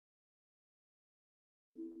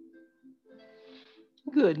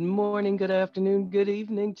Good morning, good afternoon, good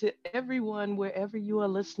evening to everyone, wherever you are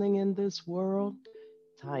listening in this world.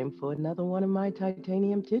 Time for another one of my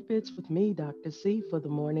titanium tidbits with me, Dr. C, for the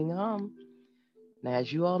morning Now,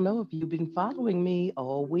 as you all know, if you've been following me,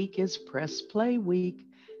 all week is Press Play Week.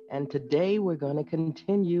 And today we're going to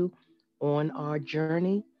continue on our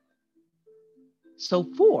journey. So,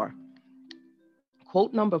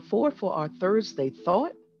 quote number four for our Thursday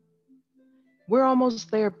thought. We're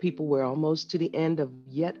almost there, people. We're almost to the end of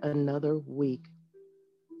yet another week.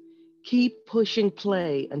 Keep pushing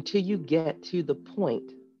play until you get to the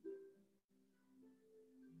point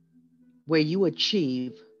where you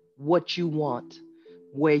achieve what you want,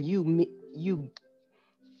 where you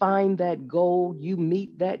find that goal, you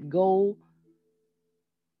meet that goal,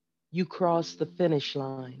 you cross the finish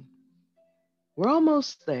line. We're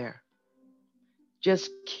almost there. Just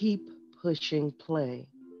keep pushing play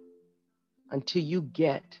until you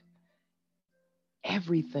get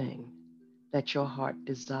everything that your heart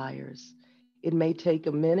desires. It may take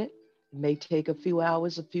a minute, it may take a few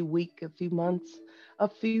hours, a few weeks, a few months, a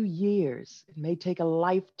few years. It may take a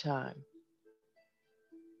lifetime.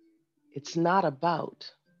 It's not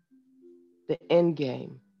about the end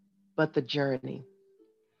game, but the journey.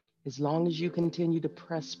 As long as you continue to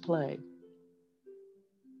press play,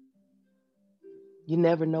 you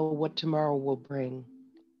never know what tomorrow will bring.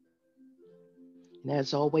 And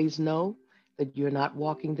as always, know that you're not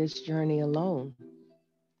walking this journey alone.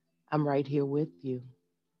 I'm right here with you.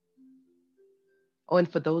 Oh, and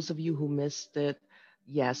for those of you who missed it,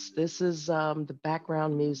 yes, this is the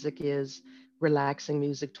background music is relaxing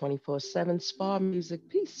music 24/7, spa music,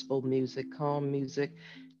 peaceful music, calm music,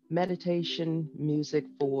 meditation music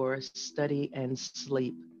for study and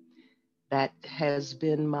sleep. That has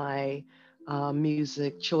been my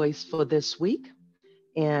music choice for this week.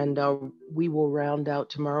 And we will round out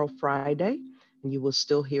tomorrow, Friday, and you will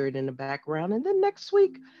still hear it in the background. And then next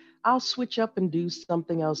week, I'll switch up and do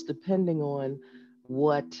something else depending on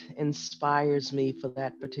what inspires me for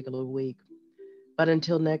that particular week. But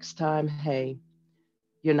until next time, hey,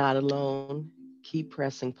 you're not alone. Keep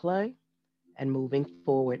pressing play and moving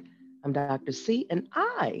forward. I'm Dr. C, and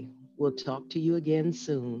I will talk to you again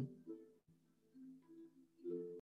soon.